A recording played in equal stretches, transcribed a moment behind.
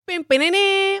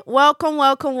Welcome,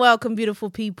 welcome, welcome, beautiful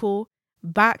people,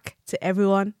 back to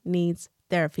Everyone Needs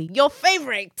Therapy, your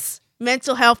favorite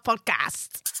mental health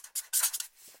podcast.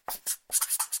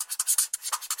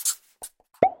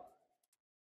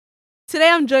 Today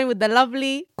I'm joined with the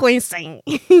lovely Quincy.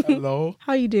 Hello.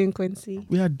 How are you doing, Quincy?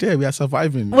 We are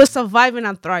surviving. We're surviving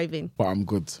and thriving. But I'm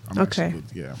good. I'm actually good,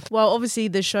 yeah. Well, obviously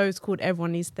the show is called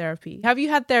Everyone Needs Therapy. Have you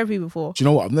had therapy before? Do you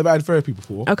know what? I've never had therapy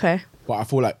before. Okay. But I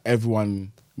feel like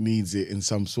everyone needs it in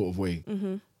some sort of way.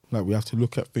 Mm-hmm. Like we have to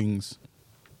look at things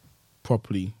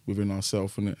properly within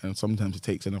ourselves, and sometimes it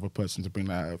takes another person to bring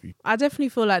that out of you. I definitely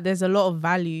feel like there's a lot of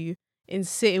value in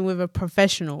sitting with a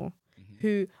professional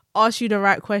who asks you the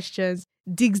right questions,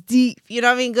 digs deep, you know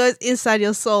what I mean, goes inside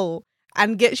your soul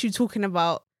and gets you talking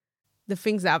about the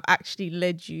things that have actually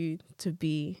led you to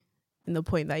be in the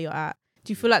point that you're at.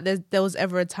 Do you feel like there was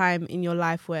ever a time in your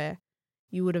life where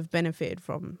you would have benefited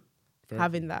from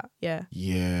having that? Yeah.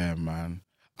 Yeah, man.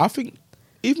 I think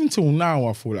even till now,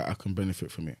 I feel like I can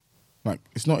benefit from it. Like,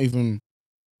 it's not even,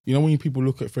 you know, when people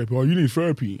look at therapy, oh, you need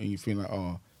therapy, and you feel like,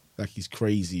 oh, like he's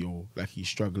crazy or like he's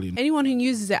struggling. Anyone who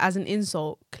uses it as an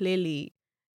insult clearly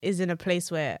is in a place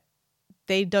where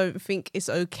they don't think it's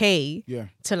okay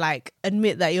to like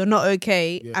admit that you're not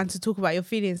okay and to talk about your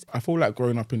feelings. I feel like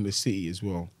growing up in the city as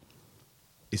well,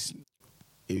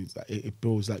 it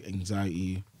builds like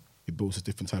anxiety, it builds a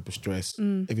different type of stress.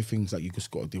 Everything's like you just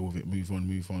got to deal with it, move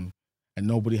on. And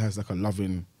nobody has like a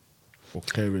loving or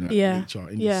caring nature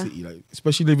in the city. Like,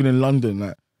 especially living in London,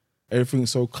 like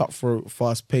everything's so cutthroat,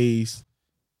 fast paced.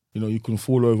 You know, you can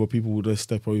fall over, people will just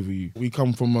step over you. We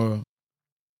come from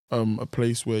a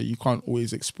place where you can't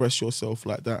always express yourself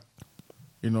like that.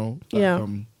 You know, like,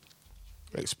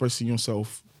 expressing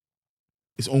yourself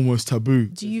is almost taboo.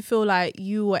 Do you feel like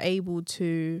you were able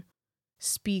to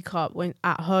speak up when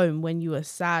at home when you were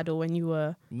sad or when you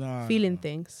were feeling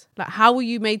things? Like, how were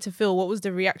you made to feel? What was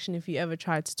the reaction if you ever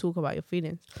tried to talk about your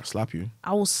feelings? I'll slap you.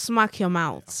 I will smack your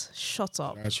mouth. Shut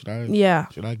up. Should I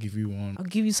give you one? I'll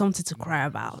give you something to cry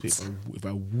about. If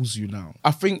I woos you now. I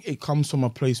think it comes from a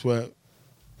place where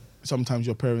sometimes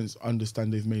your parents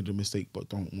understand they've made a mistake but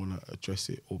don't want to address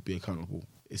it or be accountable.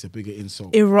 It's a bigger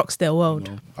insult. It rocks their world.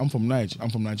 You know? I'm from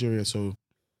Nigeria, so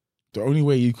the only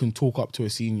way you can talk up to a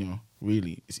senior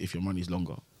really is if your money's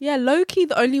longer. Yeah, low-key,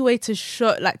 the only way to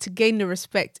gain the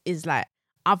respect is like,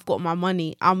 I've got my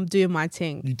money, I'm doing my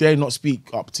thing. You dare not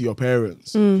speak up to your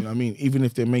parents. You know what I mean? Even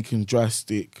if they're making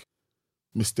drastic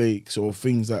mistakes or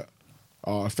things that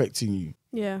are affecting you.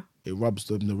 Yeah. It rubs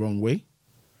them the wrong way.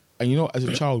 And you know, as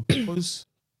a child, because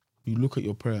you look at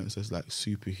your parents as like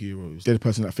superheroes, they're the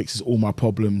person that fixes all my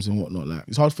problems and whatnot. Like,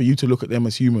 it's hard for you to look at them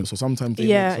as humans. So sometimes they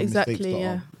make some mistakes that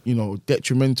are, you know,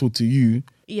 detrimental to you.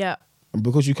 Yeah. And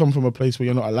because you come from a place where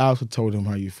you're not allowed to tell them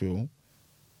how you feel,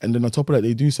 and then on top of that,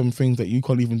 they do some things that you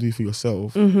can't even do for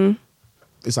yourself.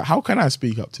 It's like, how can I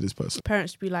speak up to this person?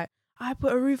 Parents be like, I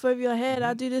put a roof over your head,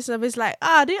 I do this, and it's like,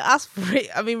 I didn't ask for it.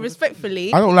 I mean,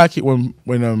 respectfully. I don't like it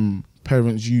when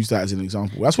parents use that as an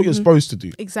example. That's what you're supposed to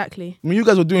do. Exactly. When you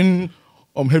guys are doing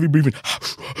heavy breathing.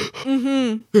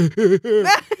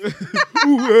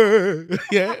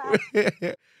 Yeah.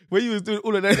 When you was doing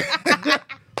all of that.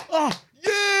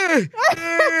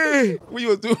 When you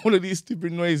were doing all of these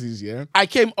stupid noises, I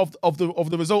came of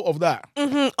the result of that.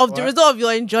 The result of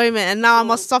your enjoyment, and now I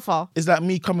must suffer. It's like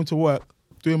me coming to work,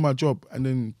 doing my job, and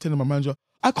then telling my manager,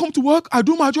 I come to work, I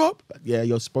do my job. Yeah,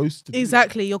 you're supposed to.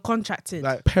 Exactly, you're contracted.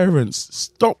 Like, parents,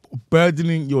 stop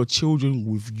burdening your children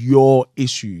with your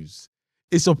issues.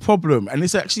 It's a problem, and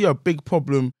it's actually a big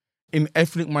problem in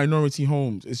ethnic minority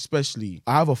homes, especially.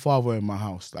 I have a father in my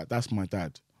house, like that's my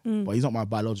dad, but he's not my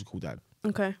biological dad.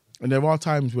 Okay. And there are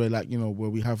times where, like, you know, where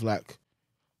we have like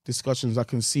discussions, I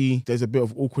can see there's a bit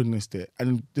of awkwardness there.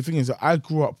 And the thing is that I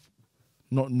grew up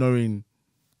not knowing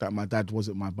that my dad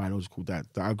wasn't my biological dad.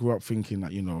 That I grew up thinking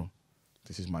that, you know,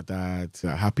 this is my dad,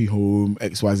 happy home,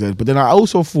 XYZ. But then I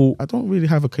also thought I don't really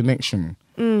have a connection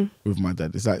with my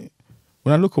dad. It's like,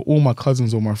 when I look at all my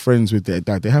cousins or my friends with their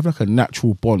dad, they have like a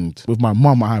natural bond. With my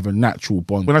mum, I have a natural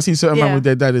bond. When I see certain man with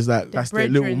their dad, it's like, that's their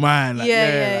little man. Like,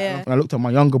 Like, when I looked at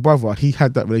my younger brother, he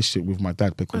had that relationship with my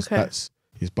dad because that's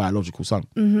his biological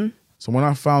son. So when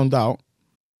I found out,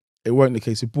 it weren't the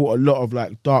case. It brought a lot of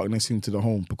like darkness into the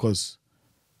home because,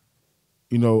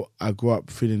 you know, I grew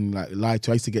up feeling like lied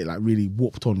to. I used to get like really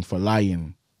whooped on for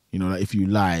lying. You know, like if you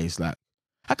lie, it's like,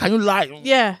 how can you lie?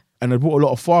 Yeah. And I brought a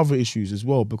lot of father issues as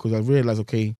well because I realised,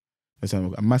 okay, there's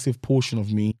a massive portion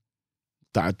of me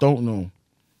that I don't know.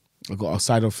 I've got a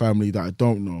side of family that I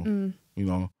don't know. You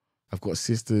know, I've got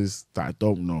sisters that I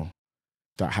don't know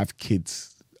that have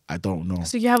kids I don't know.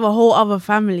 So you have a whole other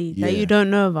family that you don't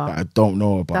know about. That I don't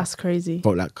know about. That's crazy.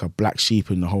 Felt like a black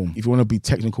sheep in the home. If you want to be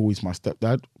technical, he's my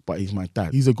stepdad, but he's my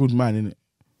dad. He's a good man, innit?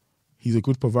 He's a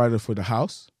good provider for the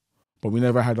house, but we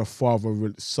never had a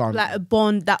father-son. Like a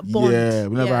bond, that bond. Yeah,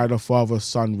 we never had a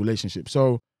father-son relationship.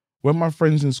 So when my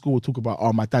friends in school talk about,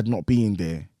 my dad not being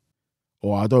there,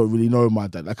 or I don't really know my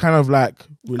dad, I kind of like...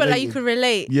 But like you could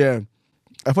relate. Yeah.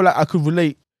 I feel like I could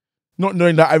relate, not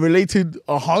knowing that I related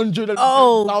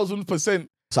 100,000%.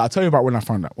 So I'll tell you about when I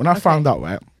found out. When I found out,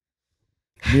 right,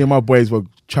 me and my boys were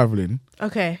traveling.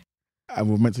 Okay. And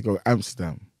we were meant to go to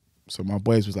Amsterdam. So my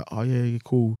boys was like, oh yeah,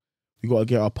 cool. We got to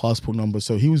get our passport number.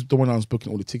 So he was the one that was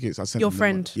booking all the tickets. I sent your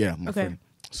friend? Yeah, my friend.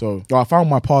 So I found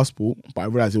my passport, but I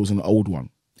realised it was an old one.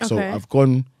 So I've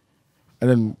gone, and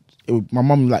then my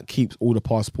mum like keeps all the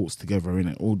passports together,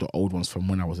 innit? All the old ones from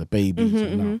when I was a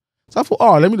baby. So I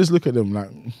thought, let me just look at them. Like,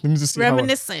 let me just see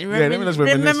reminiscing. Let me just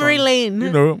reminisce memory lane.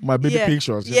 You know, my baby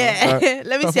pictures. Yeah.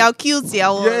 Let me see how cutesy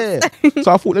I was. Yeah.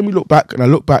 So I thought, let me look back. And I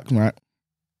looked back, right?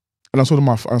 And I saw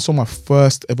my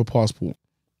first ever passport,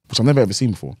 which I've never ever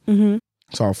seen before.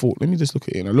 So I thought, let me just look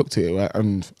at it. And I looked at it, right?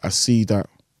 And I see that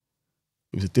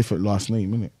it was a different last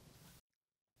name, innit?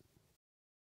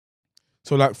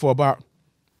 So like for about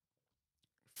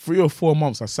 3 or 4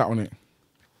 months, I sat on it.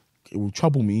 It would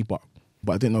trouble me, but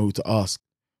I didn't know who to ask,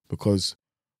 because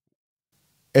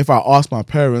if I asked my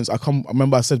parents, I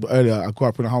remember I said earlier, I grew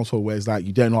up in a household where it's like,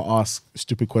 you dare not ask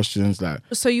stupid questions. Like,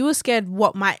 so you were scared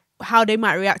how they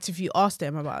might react if you asked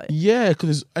them about it? Yeah,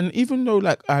 and even though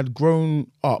like I had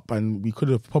grown up and we could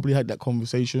have probably had that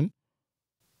conversation,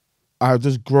 I had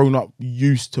just grown up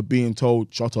used to being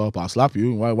told, shut up, I'll slap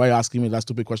you. Why are you asking me that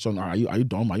stupid question? Are you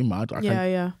dumb? Are you mad?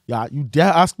 Yeah, you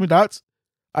dare ask me that?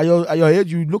 Are you here?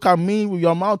 You look at me with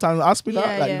your mouth and ask me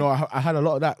that? Like, you know, I had a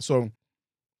lot of that. So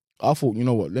I thought, you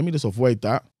know what, let me just avoid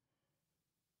that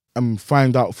and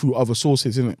find out through other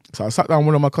sources, innit? So I sat down with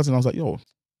one of my cousins and I was like, yo,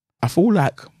 I feel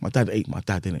like my dad ate my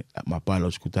dad, innit? Like my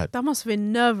biological dad. That must have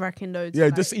been nerve-wracking though. Yeah,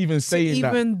 like, just even saying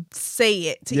that. To even say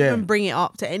it, to even bring it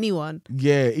up to anyone.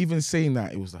 Yeah, even saying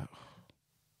that, it was like,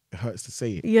 it hurts to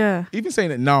say it. Yeah. Even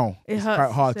saying it now, it's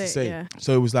quite hard to say. Yeah.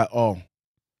 So it was like, I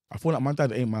feel like my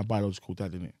dad ain't my biological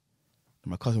dad, innit? And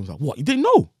my cousin was like, what? You didn't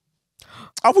know?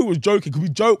 I thought he was joking, because we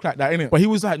joke like that, innit? But he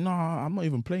was like, nah, I'm not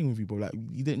even playing with you, bro. Like,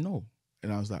 you didn't know.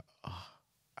 And I was like,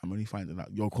 I'm only finding out.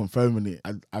 You're confirming it.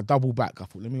 I double back. I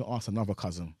thought, let me ask another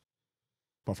cousin.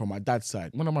 But from my dad's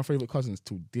side, one of my favourite cousins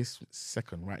to this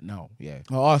second right now, yeah.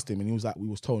 I asked him and he was like, we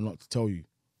was told not to tell you.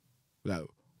 Like,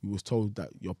 we was told that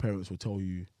your parents will tell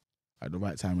you at the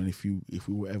right time. And if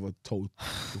we ever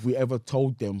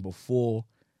told them before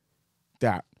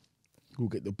that, we'll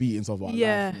get the beatings of our life.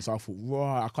 And so I thought,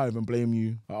 right, I can't even blame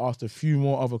you. I asked a few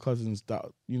more other cousins that,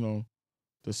 you know,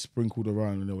 just sprinkled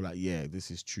around and they were like, yeah,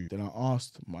 this is true. Then I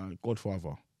asked my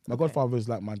godfather. My godfather is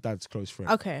like my dad's close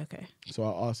friend. Okay. So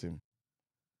I asked him.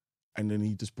 And then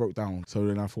he just broke down. So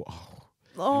then I thought,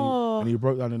 and he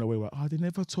broke down in a way where, they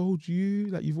never told you?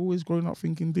 Like, you've always grown up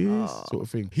thinking this? Sort of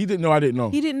thing. He didn't know I didn't know.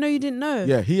 He didn't know you didn't know?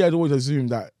 Yeah, he had always assumed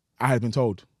that I had been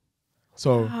told.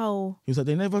 So he was like,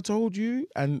 they never told you?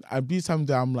 And at this time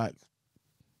there, I'm like,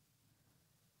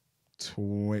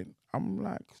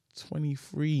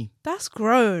 23. That's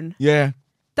grown. Yeah.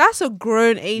 That's a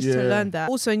grown age to learn that.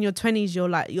 Also in your 20s, you're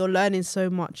learning so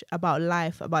much about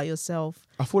life, about yourself.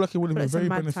 I feel like it would have been very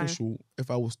beneficial if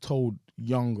I was told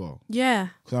younger. Yeah.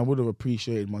 Because I would have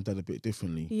appreciated my dad a bit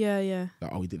differently. Yeah.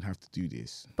 Like, he didn't have to do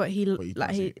this. But he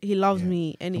loves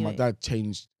me anyway. And my dad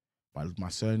changed my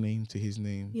surname to his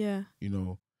name. Yeah. You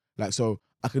know, like, so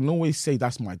I can always say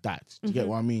that's my dad. Do you get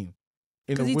what I mean?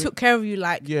 Because he took care of you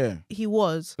like he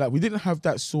was. Like, we didn't have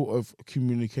that sort of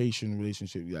communication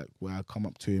relationship, like, where I come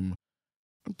up to him,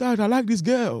 Dad, I like this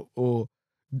girl. Or,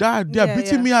 Dad, they're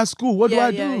beating me at school. What do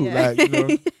I do? Yeah. Like, you know,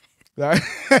 like,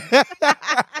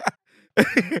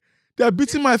 they're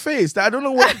beating my face. I don't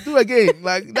know what to do again.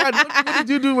 Like, Dad, what did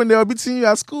you do when they were beating you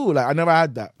at school? Like, I never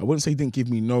had that. I wouldn't say he didn't give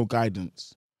me no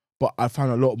guidance, but I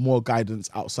found a lot more guidance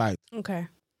outside. Okay.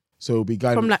 So it'll be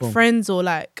guidance from like friends or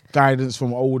like guidance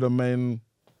from older men,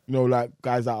 you know, like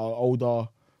guys that are older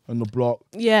on the block.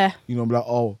 Yeah. You know, like,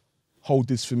 hold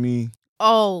this for me.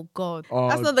 Oh God.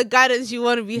 That's not the guidance you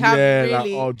want to be having,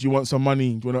 really. Like, do you want some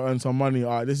money? Do you want to earn some money? All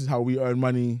right, this is how we earn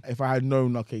money. If I had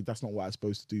known, okay, that's not what I'm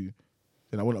supposed to do,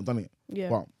 then I wouldn't have done it. Yeah.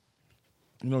 But,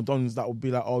 you know, dons that would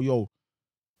be like, yo,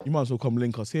 you might as well come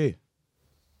link us here.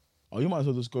 Or you might as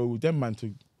well just go with them, man,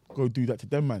 to go do that to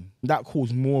them, man. That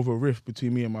caused more of a rift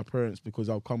between me and my parents, because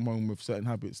I'll come home with certain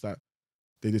habits that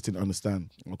they just didn't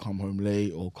understand. I'll come home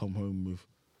late, or come home with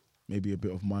maybe a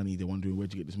bit of money. They wonder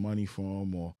where'd you get this money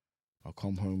from, or I'll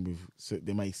come home with, so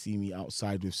they might see me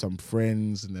outside with some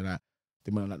friends, and then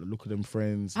they might not like the look of them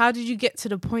friends. How did you get to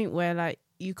the point where like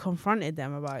you confronted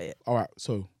them about it? All right,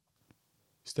 so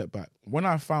step back. When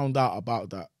I found out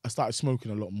about that, I started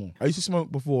smoking a lot more. I used to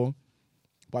smoke before,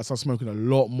 but I started smoking a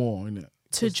lot more, innit?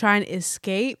 To try and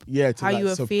escape Yeah, to how like you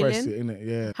were suppress feeling? it, innit?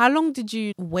 Yeah. How long did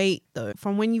you wait though,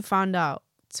 from when you found out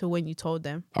to when you told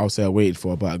them? I'll say I waited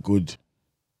for about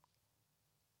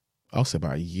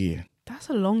a year. That's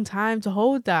a long time to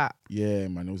hold that. Yeah,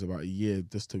 man, it was about a year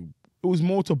it was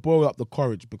more to boil up the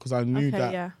courage, because I knew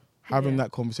that having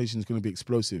that conversation is going to be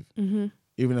explosive. Mm-hmm.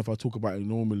 Even if I talk about it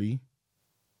normally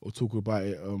or talk about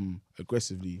it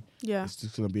aggressively, it's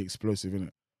just going to be explosive, innit?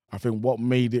 I think what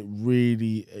made it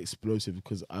really explosive,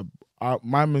 because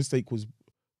my mistake was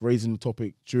raising the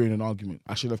topic during an argument.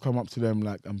 I should have come up to them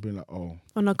like and been like, oh,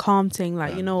 on a calm thing,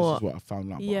 like, you know this what? is what I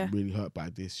found out, but I'm really hurt by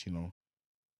this, you know.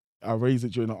 I raised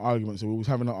it during an argument, so we was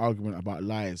having an argument about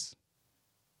lies.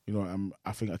 You know,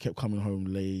 I think I kept coming home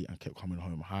late, I kept coming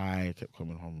home high, I kept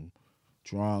coming home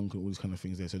drunk, and all these kind of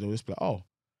things there. So they were just like, oh,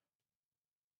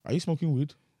 are you smoking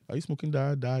weed? Are you smoking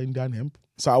Indian hemp?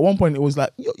 So at one point it was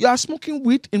like, you are smoking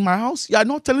weed in my house? You are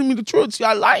not telling me the truth. You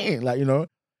are lying. Like, you know.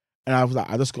 And I was like,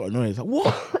 I just got annoyed. It's like,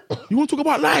 what? You want to talk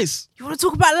about lies? You want to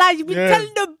talk about lies? You've been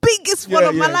telling the biggest one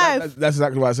of my life. That's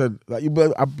exactly what I said. Like, you've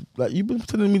been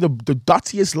telling me the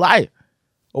dirtiest lie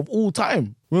of all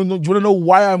time. Do you want to know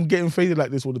why I'm getting faded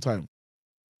like this all the time?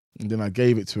 And then I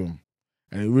gave it to him.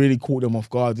 And it really caught them off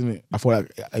guard, didn't it? I felt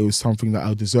like it was something that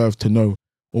I deserved to know,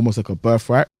 almost like a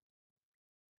birthright.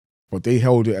 But they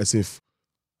held it as if,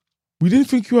 we didn't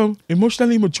think you were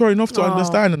emotionally mature enough to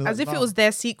understand. And as like, if it was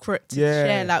their secret to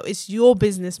share. Like, it's your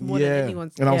business more than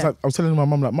anyone's. And I was telling my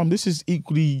mum, like, Mum, this is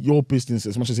equally your business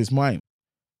as much as it's mine.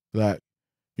 Like,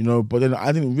 you know, but then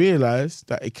I didn't realise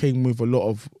that it came with a lot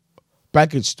of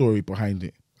baggage story behind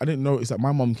it. I didn't notice that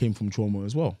my mum came from trauma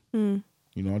as well. Mm.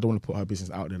 You know, I don't want to put her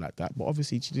business out there like that. But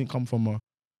obviously she didn't come from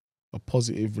a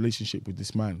positive relationship with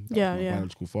this man. My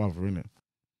biological father, innit?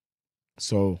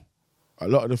 So a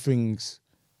lot of the things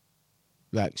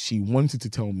like she wanted to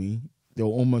tell me, they were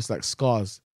almost like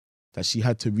scars that she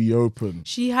had to reopen.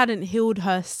 She hadn't healed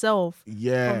herself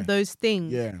from those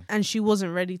things. Yeah. And she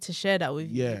wasn't ready to share that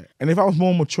with you. Yeah. And if I was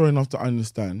more mature enough to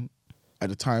understand, at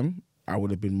the time, I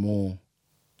would have been more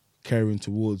caring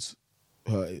towards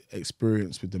her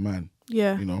experience with the man.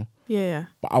 Yeah. You know? Yeah.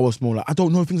 But I was more like, I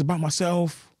don't know things about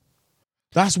myself.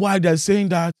 That's why they're saying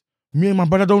that me and my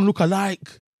brother don't look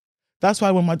alike. That's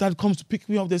why when my dad comes to pick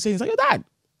me up, they're saying, it's like, your dad.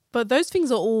 But those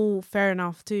things are all fair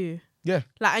enough too. Yeah.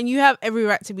 Like, and you have every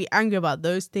right to be angry about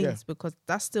those things because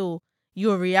that's still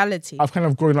your reality. I've kind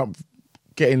of grown up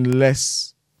getting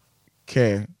less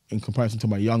care in comparison to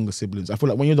my younger siblings. I feel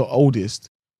like when you're the oldest,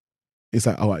 it's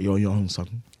like, all right, you're on your own,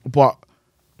 son. But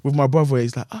with my brother,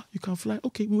 it's like, you can fly.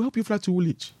 Okay, we'll help you fly to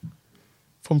Woolwich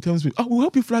from Thamesmead. We'll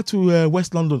help you fly to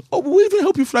West London. We'll even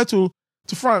help you fly to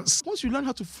France. Once you learn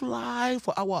how to fly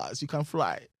for hours, you can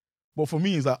fly. But for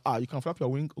me, it's like, you can flap your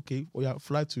wing, okay, or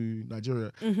fly to Nigeria.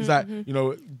 It's like, you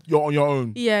know, you're on your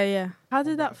own. Yeah. How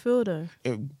did that feel though?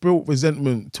 It built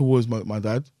resentment towards my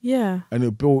dad. Yeah. And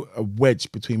it built a wedge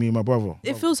between me and my brother.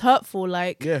 It feels hurtful,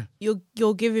 like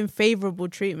you're giving favourable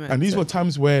treatment. And these were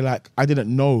times where like I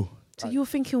didn't know. So you're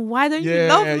thinking, why don't you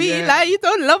love me? Yeah. Like, you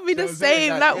don't love me the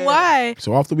same. Like, why?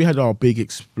 So after we had our big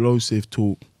explosive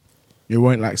talk, it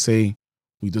weren't like saying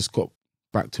we just got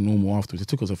back to normal afterwards. It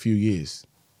took us a few years.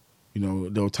 You know,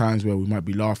 there were times where we might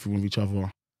be laughing with each other. You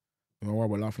know, while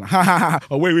we're laughing, like, ha ha ha.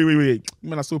 Oh, wait. You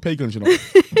man are still pagans, you know.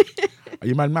 Are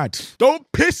you mad? Don't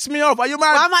piss me off. Are you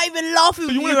mad? Why am I even laughing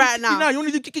with you right now? You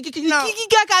only do now.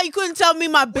 You couldn't tell me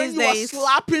my business. When you were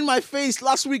slapping my face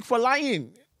last week for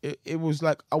lying, it was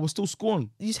like I was still scorned.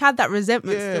 You just had that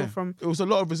resentment still from... It was a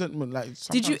lot of resentment. Like,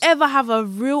 did you ever have a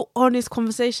real honest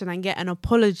conversation and get an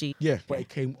apology? Yeah, but it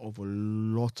came of a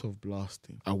lot of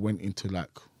blasting. I went into like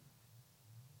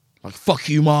fuck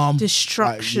you, mom.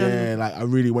 Destruction. Like I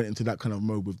really went into that kind of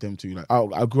mode with them too. Like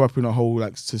I grew up in a whole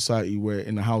like society where,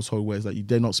 in a household where it's like you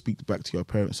dare not speak back to your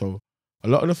parents. So a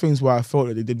lot of the things where I felt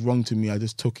that they did wrong to me, I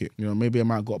just took it. You know, maybe I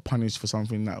might have got punished for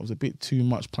something that was a bit too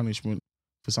much punishment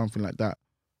for something like that.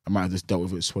 I might have just dealt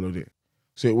with it, swallowed it.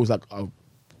 So it was like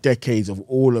decades of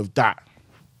all of that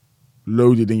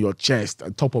loaded in your chest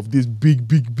on top of this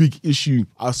big issue.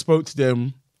 I spoke to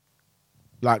them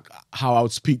like how I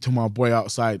would speak to my boy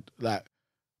outside, like,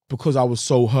 because I was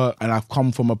so hurt, and I've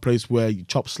come from a place where you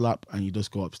chop slap and you just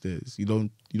go upstairs. You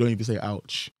don't even say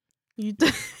ouch. You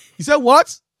said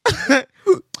what?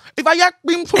 If I yak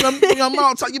beam from your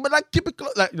mouth, you better keep it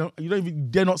close. Like, you know, you don't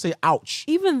even dare not say ouch.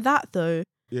 Even that though,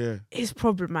 is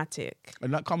problematic.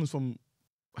 And that comes from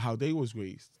how they was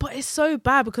raised. But it's so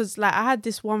bad because like I had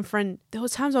this one friend, there were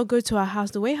times I'll go to her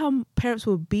house, the way her parents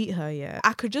will beat her, yeah,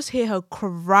 I could just hear her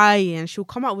crying. She'll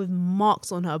come out with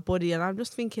marks on her body, and I'm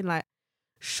just thinking like,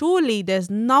 surely there's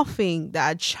nothing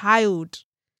that a child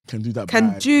Can do that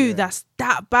can bad, do yeah. that's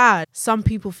that bad. Some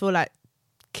people feel like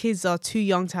kids are too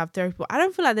young to have therapy, but I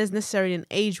don't feel like there's necessarily an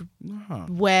age Nah.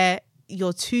 where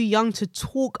you're too young to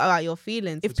talk about your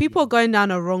feelings. If people are going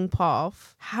down a wrong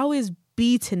path, how is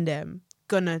beating them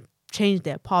gonna change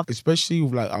their path? Especially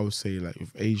with, like, I would say, like,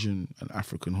 with Asian and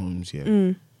African homes,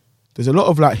 yeah. There's a lot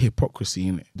of, like, hypocrisy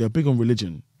in it. They're big on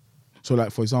religion. So,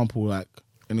 like, for example, like,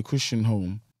 in a Christian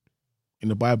home, in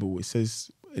the Bible, it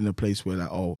says in a place where,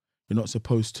 like, oh, you're not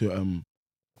supposed to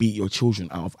beat your children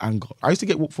out of anger. I used to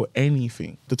get whooped for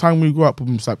anything. The time we grew up, it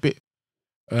was like bit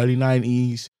early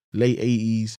 90s, late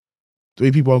 80s. The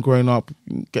way people are growing up,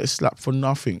 you get slapped for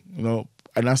nothing, you know.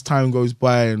 And as time goes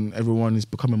by and everyone is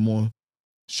becoming more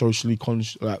socially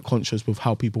conscious with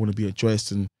how people want to be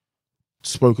addressed and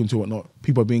spoken to, whatnot,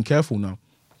 people are being careful now.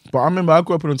 But I remember I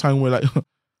grew up in a time where, like,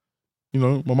 you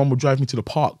know, my mum would drive me to the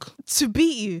park To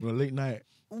beat you? on a late night.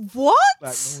 What?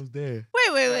 Like, no one's there.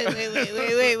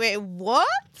 Wait, what?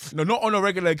 No, not on a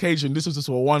regular occasion. This was just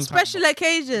a one-time. Special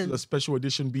occasion. A special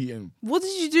edition beating. What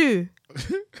did you do?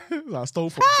 I stole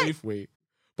from Safeway,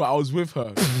 but I was with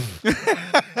her.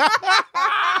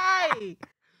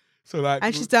 So, like,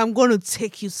 And she said, I'm going to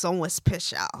take you somewhere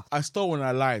special. I stole and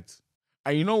I lied.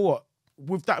 And you know what?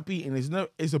 With that beating,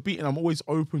 it's a beating I'm always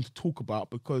open to talk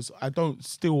about because I don't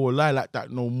steal or lie like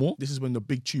that no more. This is when the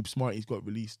Big Tube Smarties got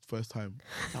released first time.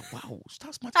 Like, wow,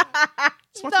 that's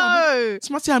Smarty.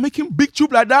 Smarty, I'm making Big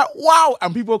Tube like that. Wow.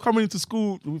 And people are coming into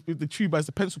school with the tube as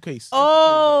a pencil case.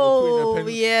 Oh,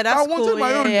 yeah, that's cool. I wanted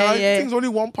my own. Yeah. Thing's only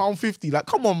 £1.50. Like,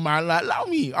 come on, man. Like, allow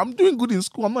me. I'm doing good in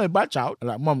school. I'm not a bad child. I'm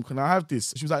like, Mum, can I have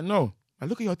this? She was like, no. I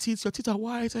look at your teeth. Your teeth are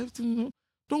white. Everything.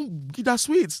 Don't give that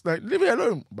sweets. Like, leave it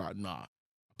alone. But nah.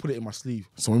 Put it in my sleeve.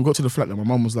 So when we got to the flat, like, my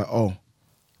mum was like, oh,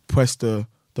 press the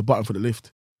button for the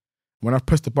lift. When I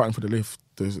pressed the button for the lift,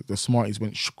 the Smarties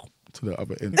went to the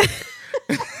other end.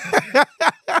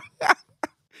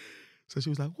 So she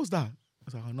was like, what's that? I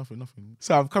was like, oh, nothing.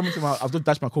 So I've just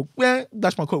dashed my Coke. Where?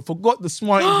 Dashed my Coke. Forgot the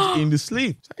Smarties in the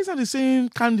sleeve. So is that the same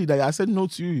candy that I said no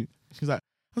to you? She's like,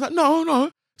 I was like,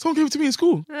 no. Someone gave it to me in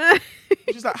school.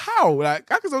 She's like, how? Like,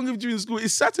 how can someone give it to you in school?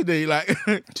 It's Saturday. Like,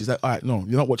 she's like, all right, no,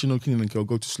 you're not watching No King and Girl.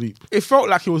 Go to sleep. It felt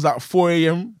like it was like 4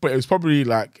 a.m., but it was probably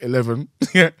like 11.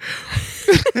 Yeah.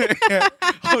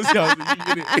 Obviously, I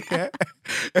was in it. Yeah.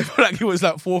 It felt like it was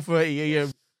like 4:30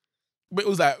 a.m., but it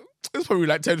was probably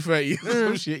like 10:30.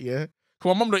 Some shit, yeah.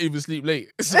 Cause my mum don't even sleep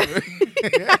late. So,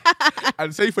 yeah.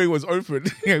 And Safeway was open.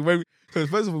 Yeah, because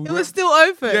first of all, It was still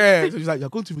open. Yeah. So she's like, you're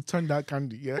going to return that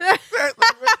candy, yeah.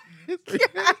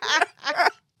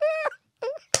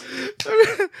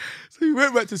 So we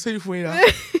went back to Safeway now,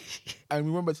 and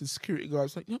we went back to the security guard. I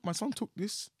was like, my son took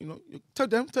this. You know, tell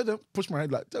them. Push my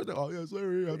head like, tell them. Oh yeah,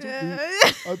 sorry,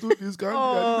 I took this candy.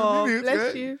 Oh, I didn't mean it,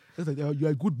 bless yeah. you. I was like,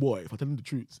 you're a good boy if I tell him the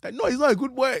truth. Like, no, he's not a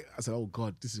good boy. I said, oh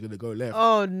God, this is gonna go left.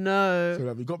 Oh no. So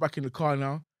like, we got back in the car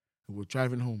now, and we're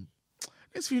driving home.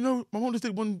 Next thing you know, my mom just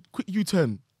did one quick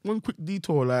U-turn, one quick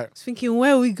detour, like. I was thinking,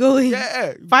 where are we going?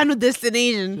 Yeah. Final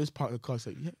destination. Just parked the car.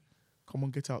 Said, yeah, come on,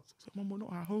 get out. I said, Mom, we're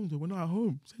not at home. Though. We're not at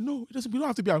home. I said, no, it doesn't. We don't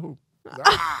have to be at home. I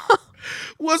said,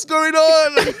 what's going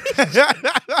on?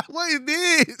 What is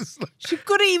this? She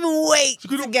couldn't even wait. She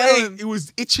couldn't to get home. wait. It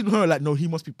was itching her. Like, no, he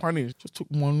must be punished. Just took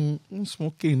one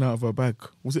small cane out of her bag.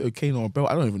 Was it a cane or a belt?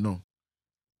 I don't even know.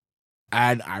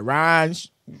 And I ran.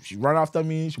 She ran after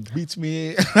me. She beat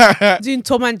me. Doing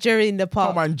Tom and Jerry in the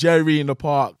park. Tom and Jerry in the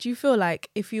park. Do you feel like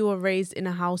if you were raised in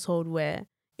a household where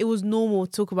it was normal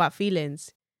to talk about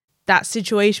feelings, that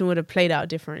situation would have played out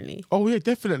differently? Oh, yeah,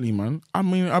 definitely, man. I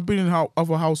mean, I've been in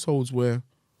other households where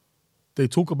they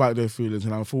talk about their feelings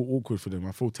and I feel awkward for them.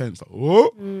 I feel tense. Like,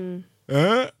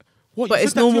 oh? What, but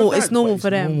it's normal. It's normal for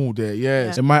them. It's normal there,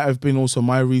 yeah. It might have been also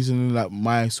my reasoning, like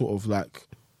my sort of like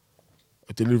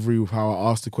a delivery with how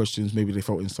I asked the questions. Maybe they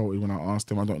felt insulted when I asked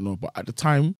them. I don't know. But at the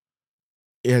time,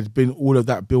 it had been all of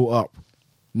that built up.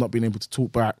 Not being able to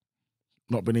talk back.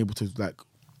 Not being able to like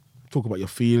talk about your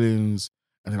feelings.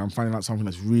 And then I'm finding out something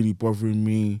that's really bothering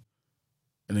me.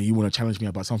 And then you want to challenge me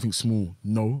about something small.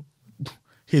 No.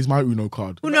 Here's my Uno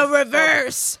card. Uno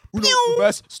reverse. Uno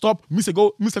reverse. Stop. Miss a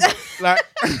goal. Miss a goal. Like,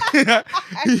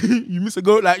 you miss a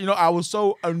goal. Like, you know, I was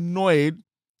so annoyed.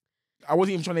 I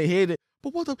wasn't even trying to hear it.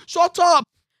 But what the? Shut up.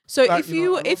 So like,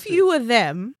 if you were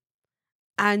them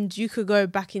and you could go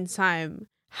back in time,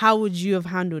 how would you have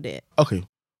handled it? Okay.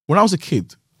 When I was a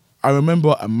kid, I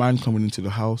remember a man coming into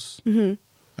the house Mm-hmm.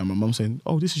 and my mum saying,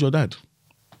 oh, this is your dad.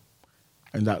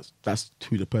 And that's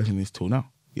who the person is till now.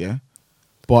 Yeah.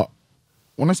 But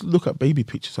when I look at baby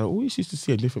pictures, I always used to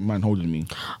see a different man holding me.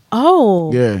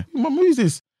 Oh. Yeah. Mum, who is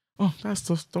this? Oh, that's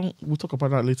just, we'll talk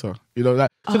about that later. You know, like,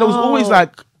 so there was always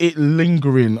like it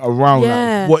lingering around.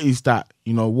 Yeah. Like, what is that?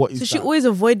 You know, what is that? So she always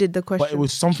avoided the question. But it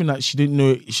was something that she didn't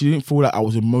know, she didn't feel like I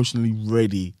was emotionally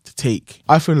ready to take.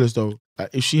 I feel as though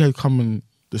if she had come and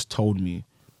just told me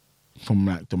from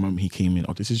like the moment he came in,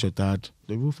 oh, this is your dad.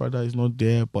 The real father is not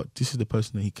there, but this is the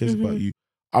person that he cares about you.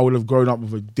 I would have grown up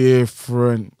with a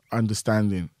different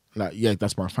understanding. Like, yeah,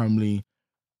 that's my family.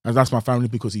 And that's my family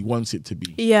because he wants it to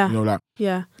be. Yeah. You know, like,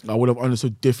 yeah. I would have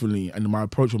understood differently and my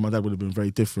approach with my dad would have been very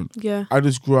different. Yeah. I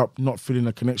just grew up not feeling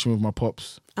a connection with my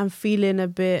pops. I'm feeling a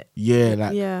bit. Yeah,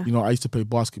 like, you know, I used to play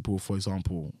basketball, for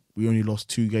example. We only lost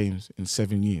 2 games in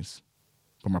 7 years.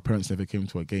 But my parents never came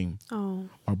to a game. Oh.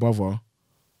 My brother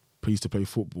used to play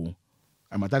football.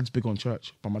 And my dad's big on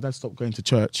church. But my dad stopped going to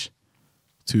church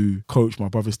to coach my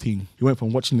brother's team. He went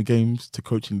from watching the games to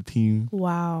coaching the team.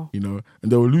 Wow. You know,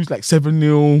 and they will lose like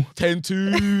 7-0,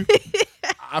 10-2.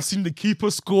 I've seen the keeper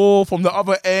score from the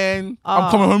other end. I'm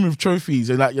coming home with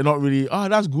trophies and like, you're not really,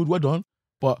 that's good, well done.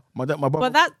 But my brother.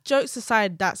 But that, jokes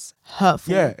aside, that's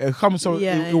hurtful. Yeah, it comes, so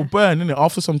it'll burn, innit?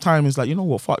 After some time, it's like, you know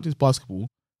what, fuck this basketball.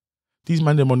 These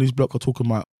men them on this block are talking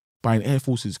about buying Air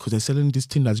Forces because they're selling this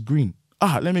thing that's green.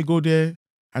 Let me go there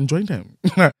and join them.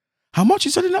 How much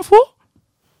you selling that for?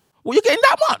 Well, you're getting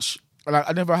that much. Like,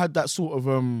 I never had that sort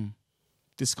of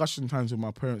discussion times with my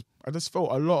parents. I just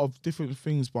felt a lot of different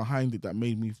things behind it that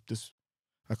made me just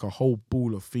like a whole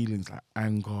ball of feelings, like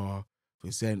anger,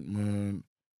 resentment,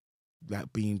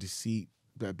 like being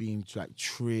like being like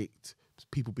tricked,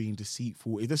 people being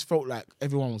deceitful. It just felt like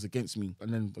everyone was against me.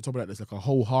 And then on top of that, there's like a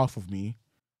whole half of me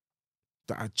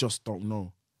that I just don't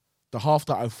know. The half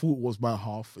that I thought was my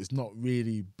half is not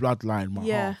really bloodline my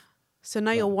half. So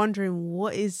now you're wondering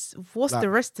what's like, the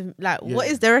rest of what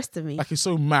is the rest of me? Like, it's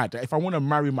so mad that if I want to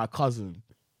marry my cousin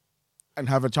and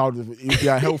have a child, it would be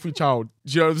a healthy child.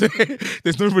 Do you know what I'm saying?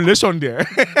 There's no relation there.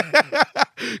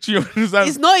 Do you understand?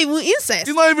 It's not even incest.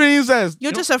 It's not even incest.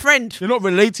 You're just a friend. You're not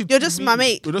related. You're just my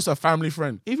mate. You're just a family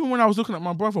friend. Even when I was looking at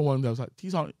my brother one day, I was like,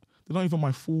 they're not even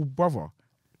my full brother.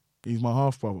 He's my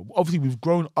half brother. Obviously, we've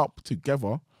grown up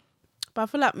together. But I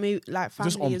feel like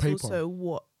family is paper. also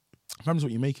what? Family's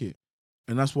what you make it.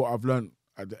 And that's what I've learned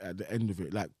at the end of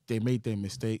it. Like, they made their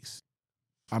mistakes.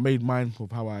 I made mine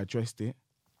with how I addressed it.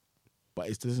 But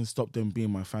it doesn't stop them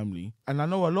being my family. And I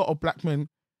know a lot of black men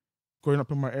growing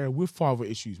up in my area with father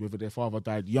issues, whether their father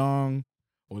died young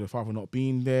or their father not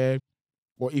being there,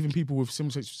 or even people with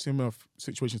similar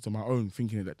situations to my own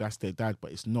thinking that that's their dad,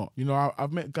 but it's not. You know,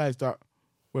 I've met guys that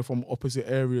we're from opposite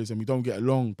areas and we don't get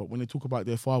along, but when they talk about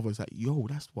their father, it's like, yo,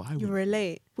 that's what I would. You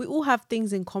relate. We all have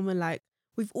things in common, like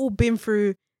we've all been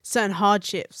through certain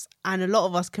hardships and a lot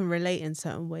of us can relate in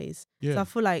certain ways. Yeah. So I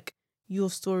feel like your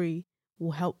story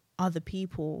will help other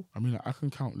people. I mean, like, I can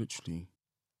count literally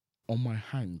on my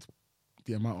hand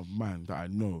the amount of men that I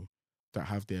know that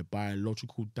have their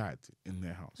biological dad in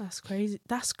their house. That's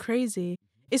crazy.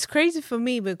 It's crazy for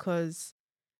me because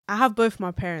I have both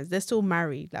my parents. They're still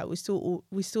married. Like, we still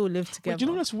live together. But you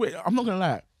know that's weird? I'm not gonna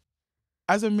lie.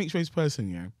 As a mixed race person,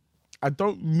 yeah, I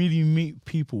don't really meet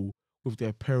people with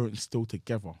their parents still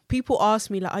together. People ask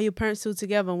me like, "Are your parents still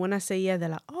together?" And when I say yeah, they're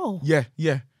like, "Oh, yeah."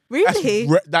 Really?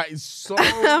 That is so.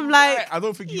 I'm like, right. I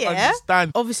don't think you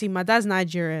understand. Obviously, my dad's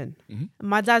Nigerian. Mm-hmm.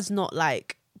 My dad's not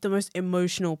like the most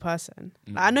emotional person.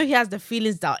 Mm-hmm. Like, I know he has the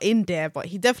feelings that are in there, but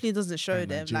he definitely doesn't show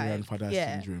them. Nigerian father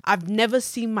syndrome. I've never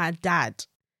seen my dad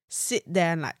sit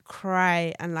there and like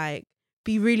cry and like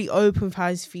be really open with how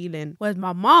he's feeling. Whereas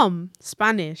my mom,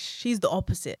 Spanish, she's the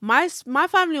opposite. My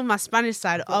family on my Spanish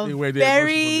side are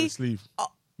very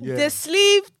their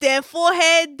sleeve, their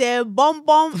forehead, their bum,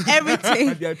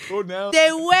 everything. Their toenails.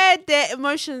 They wear their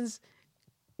emotions.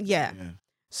 Yeah.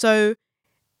 So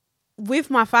with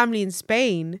my family in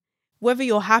Spain, whether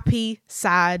you're happy,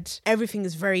 sad, everything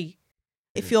is very.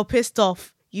 If you're pissed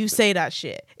off, you say that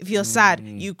shit. If you're sad,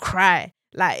 you cry.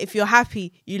 Like, if you're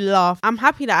happy, you laugh. I'm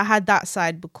happy that I had that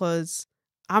side because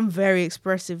I'm very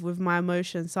expressive with my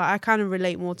emotions. So I kind of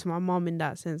relate more to my mom in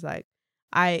that sense. Like,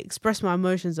 I express my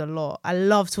emotions a lot. I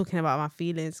love talking about my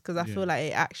feelings because I feel like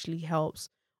it actually helps.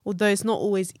 Although it's not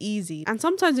always easy. And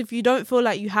sometimes if you don't feel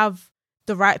like you have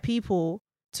the right people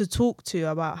to talk to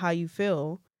about how you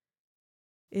feel,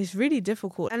 it's really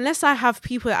difficult. Unless I have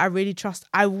people that I really trust,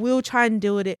 I will try and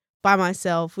deal with it by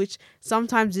myself, which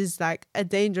sometimes is like a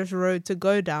dangerous road to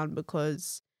go down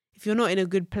because if you're not in a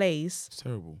good place, it's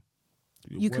terrible.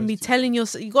 You can be telling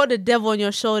yourself, you got the devil on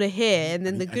your shoulder here and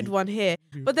then the good one here.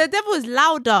 But the devil is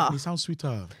louder. It sounds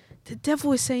sweeter. The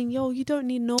devil is saying, yo, you don't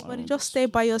need nobody. Just stay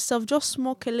by yourself. Just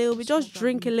smoke a little bit. Just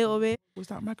drink a little bit. What's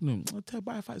that Magnum?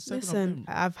 Listen,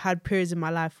 I've had periods in my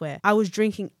life where I was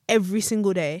drinking every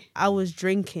single day. I was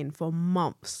drinking for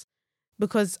months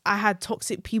because I had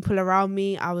toxic people around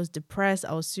me. I was depressed.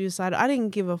 I was suicidal. I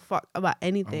didn't give a fuck about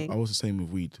anything. I was the same with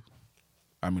weed.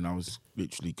 I mean, I was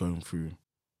literally going through,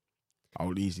 I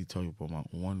would easily tell you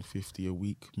about 150 a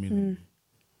week minimum.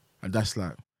 And that's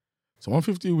like, so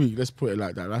 150 a week, let's put it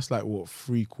like that. That's like what,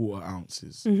 3/4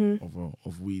 ounces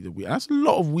of weed a week. And that's a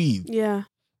lot of weed. Yeah.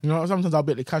 You know, sometimes I'll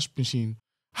be at the cash machine.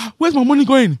 Where's my money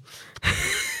going?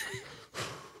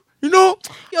 You know,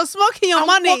 you're smoking your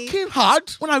money. I'm working hard.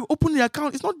 When I open the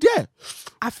account, it's not there.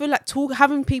 I feel like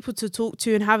having people to talk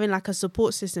to and having like a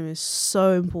support system is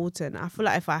so important. I feel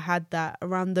like if I had that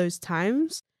around those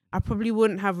times, I probably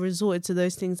wouldn't have resorted to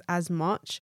those things as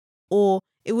much, or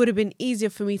it would have been easier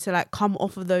for me to like come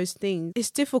off of those things. It's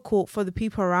difficult for the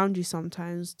people around you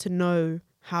sometimes to know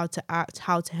how to act,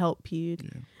 how to help you.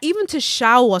 Yeah. Even to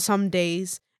shower some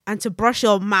days and to brush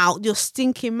your mouth, your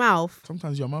stinking mouth.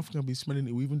 Sometimes your mouth can be smelling,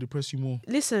 it will even depress you more.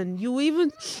 Listen, you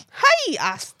even, hey,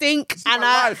 I stink. And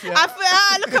I feel,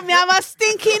 look at me, I'm a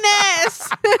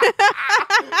stinkiness.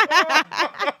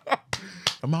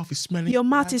 Your mouth is smelling. Your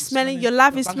mouth is smelling. Your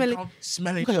life is smelling.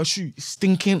 Smelling. Look at your shoe. It's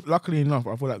stinking. Luckily enough,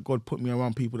 I feel like God put me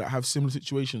around people that have similar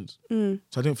situations. So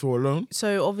I didn't feel alone.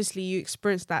 So obviously you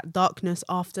experienced that darkness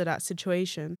after that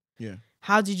situation. Yeah.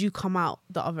 How did you come out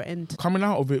the other end? Coming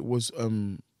out of it was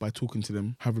by talking to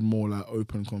them, having more like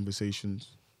open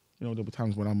conversations. You know, there were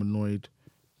times when I'm annoyed,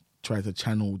 try to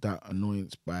channel that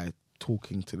annoyance by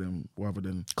talking to them rather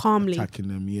than calmly attacking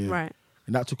them. Yeah. Right.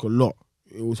 And that took a lot.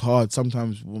 It was hard.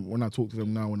 Sometimes when I talk to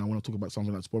them now, when I want to talk about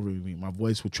something that's bothering me, my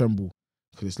voice will tremble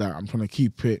because it's like I'm trying to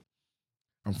keep it.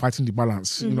 I'm fighting the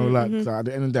balance. You know, like 'cause at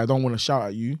the end of the day, I don't want to shout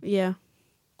at you. Yeah.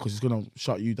 Because it's going to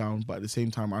shut you down. But at the same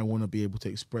time, I want to be able to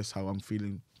express how I'm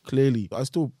feeling clearly. I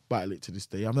still battle it to this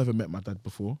day. I've never met my dad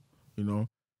before, you know.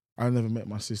 I've never met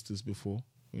my sisters before,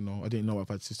 you know. I didn't know I've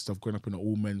had sisters. I've grown up in an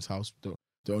all-men's house. The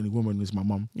only woman is my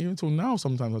mum. Even until now,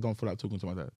 sometimes I don't feel like talking to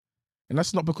my dad. And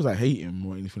that's not because I hate him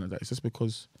or anything like that. It's just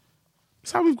because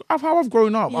it's how I've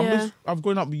grown up. Yeah. I've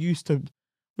grown up used to,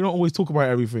 we don't always talk about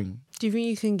everything. Do you think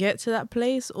you can get to that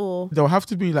place, or there'll have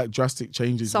to be like drastic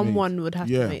changes? Someone would have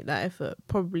to make that effort.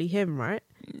 Probably him, right?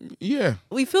 Yeah.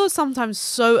 We feel sometimes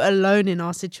so alone in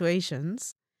our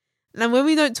situations. And when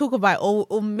we don't talk about it,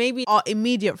 or maybe our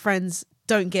immediate friends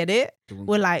don't get it,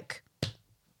 we're like,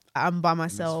 I'm by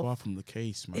myself. It's far from the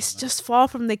case, man. It's just far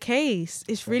from the case.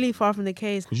 It's really far from the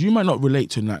case. Because you might not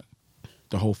relate to that,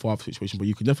 the whole father situation, but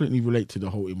you can definitely relate to the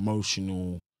whole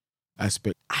emotional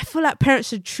aspect. I feel like parents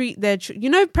should treat their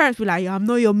parents be like, I'm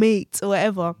not your mate or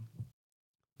whatever,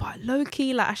 but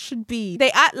low-key, like, I should be.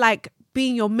 They act like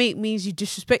being your mate means you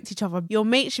disrespect each other. Your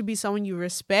mate should be someone you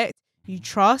respect, you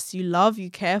trust, you love, you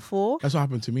care for. That's what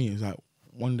happened to me. It's like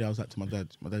one day I was like to my dad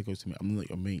goes to me, I'm not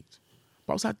your mate.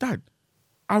 But I was like, Dad,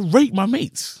 I rate my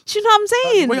mates. Do you know what I'm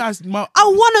saying? I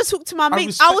want to talk to my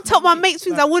mates. I will tell my mates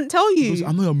things I wouldn't tell you. Goes,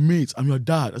 I'm not your mate, I'm your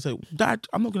dad. I said, Dad,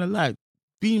 I'm not going to lie.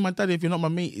 Being my dad, if you're not my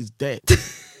mate, is dead.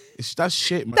 That's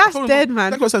shit, man. That's dead,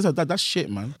 man. That's shit,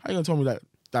 man. How are you going to tell me that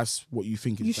that's what you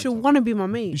think is You should want to be my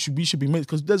mate. We should be mates,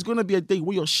 because there's going to be a day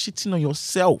where you're shitting on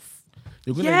yourself.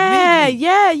 You're going to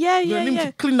need me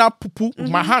to clean that poo-poo with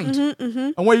my hand.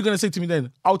 And what are you going to say to me then?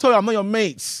 I'll tell you I'm not your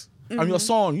mates. I'm your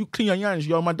son. You clean your yansh.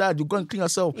 You're my dad. You go and clean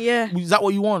yourself. Yeah. Is that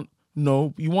what you want?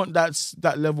 No. You want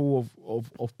that level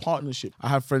of partnership. I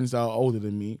have friends that are older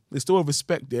than me. There's still a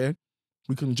respect there.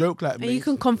 We can joke like and mates. You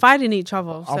can confide in each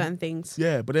other certain things.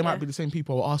 Yeah, but they might be the same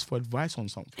people who ask for advice on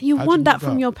something. You want that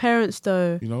from your parents,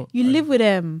 though. You know, you live with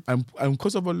them. And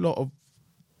because of a lot of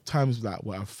times like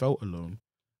where I've felt alone,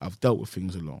 I've dealt with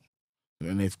things alone.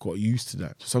 And they've got used to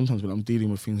that. So sometimes when I'm dealing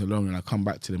with things alone and I come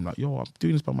back to them like, yo, I'm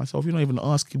doing this by myself. You're not even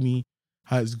asking me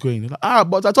how it's going. They're like,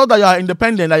 but I thought that you're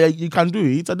independent, that you can do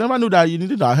it. I never knew that you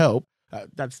needed our help.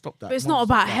 Dad, stop that. But it's not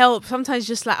about help. Sometimes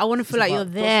just like, I want to feel like you're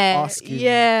there. Asking,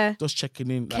 just checking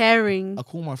in. Like, caring. I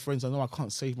call my friends. I know I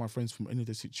can't save my friends from any of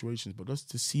the situations, but just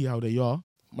to see how they are.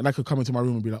 When I could come into my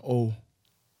room and be like, oh,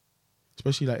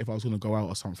 especially like if I was going to go out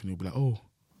or something, they'll be like, oh,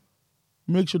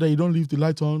 make sure that you don't leave the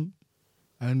light on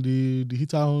and the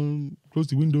heater on, close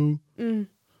the window.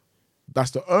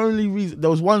 That's the only reason. There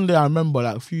was one day I remember,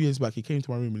 like a few years back, he came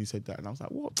to my room and he said that. And I was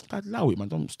like, what? Dad, allow it, man.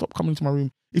 Don't stop coming to my room.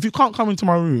 If you can't come into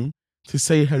my room to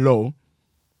say hello,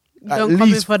 don't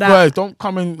come in for that. Don't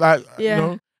come in, like, you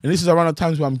know. And this is around the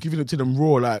times where I'm giving it to them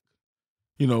raw, like,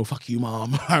 you know, fuck you,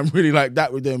 mom. I'm really like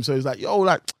that with them. So it's like, yo,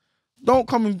 like, Don't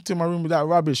come into my room with that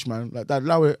rubbish, man. Like that,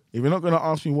 allow it. If you're not gonna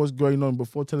ask me what's going on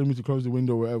before telling me to close the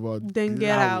window or whatever, then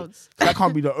get allow out. it. That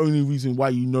can't be the only reason why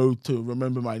you know to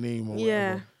remember my name or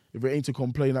Yeah. whatever. If it ain't to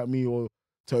complain at me or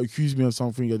to accuse me of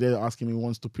something, you're there asking me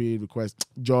one stupid request.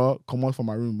 Joe, come on from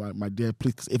my room, my dear,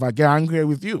 please. 'Cause if I get angry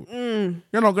with you,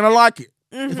 you're not gonna like it.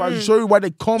 If I show you why they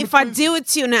come, if I deal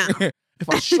with you now, if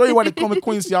I show you why they come with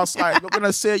Quincy outside, you're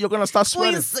gonna say you're gonna start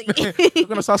sweating. You're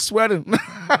gonna start sweating.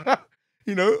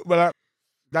 You know, but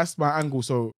that's my angle.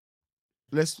 So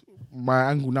my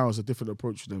angle now is a different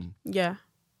approach to them. yeah,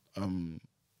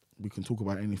 We can talk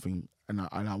about anything, and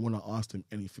I want to ask them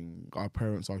anything. Our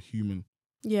parents are human,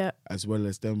 yeah, as well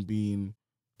as them being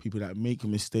people that make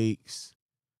mistakes,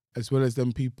 as well as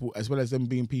them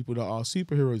being people that are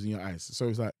superheroes in your eyes. So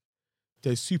it's like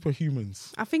they're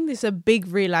superhumans. I think this is a big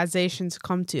realization to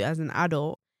come to as an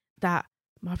adult, that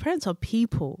my parents are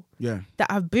people that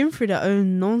have been through their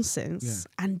own nonsense,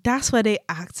 and that's why they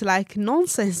act like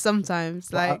nonsense sometimes.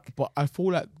 But I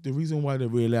feel like the reason why the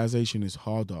realization is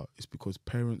harder is because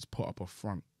parents put up a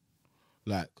front.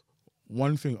 Like,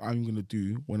 one thing I'm gonna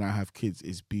do when I have kids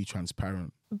is be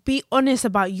transparent. Be honest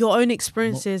about your own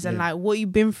experiences and like what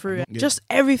you've been through. Just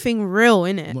everything real,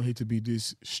 innit? I'm not here to be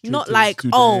this strict. Not like,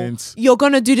 student. you're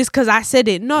gonna do this because I said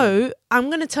it. No, I'm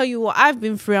gonna tell you what I've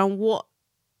been through and what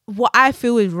I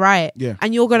feel is right. Yeah.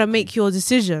 And you're gonna make your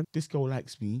decision. This girl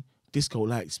likes me. This girl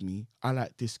likes me. I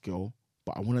like this girl,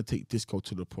 but I want to take this girl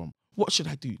to the prom. What should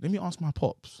I do? Let me ask my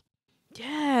pops.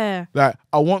 Yeah. Like,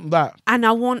 I want that. And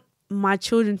I want my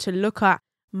children to look at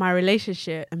my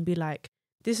relationship and be like,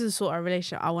 this is the sort of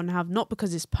relationship I want to have, not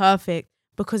because it's perfect,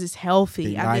 because it's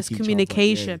healthy and there's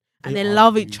communication and they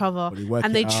love each other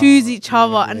and they choose each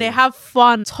other and they have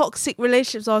fun. Toxic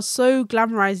relationships are so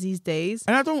glamorized these days.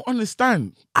 And I don't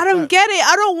understand. I don't get it.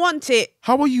 I don't want it.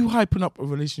 How are you hyping up a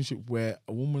relationship where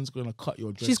a woman's going to cut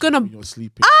your dress She's gonna when you're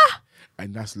sleeping?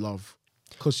 And that's love.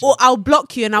 Or I'll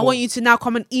block you and I want you to now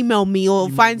come and email me or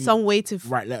find some way to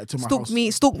write letter to my house.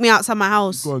 Stalk me outside my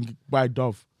house. Go and buy a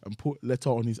dove and put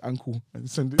letter on his ankle and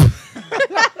send it.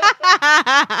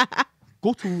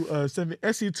 Go to send it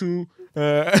SE2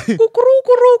 SE2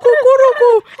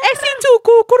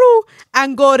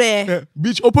 and go there.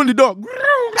 Bitch, open the door.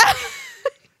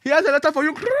 He has a letter for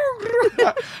you.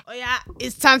 Oh yeah,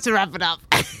 it's time to wrap it up.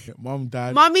 Mom,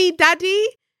 dad. Mommy, daddy,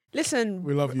 listen.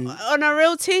 We love you. On a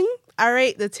real thing, I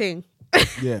rate the thing.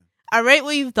 Yeah. I rate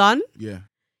what you've done. Yeah.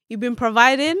 You've been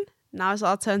providing. Now it's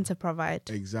our turn to provide.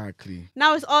 Exactly.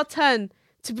 Now it's our turn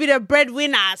to be the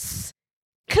breadwinners.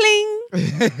 Cling.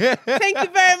 Thank you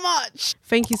very much.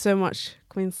 Thank you so much,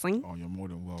 Quincy. Oh, you're more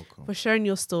than welcome. For sharing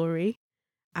your story.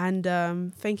 And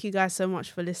thank you guys so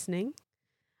much for listening.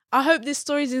 I hope this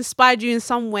story's inspired you in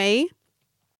some way,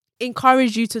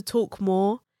 encouraged you to talk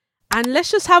more, and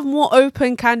let's just have more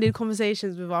open, candid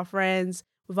conversations with our friends,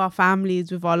 with our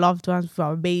families, with our loved ones, with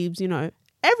our babes, you know,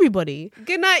 everybody.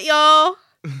 Good night, y'all.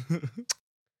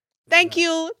 Thank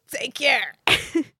you. Take care.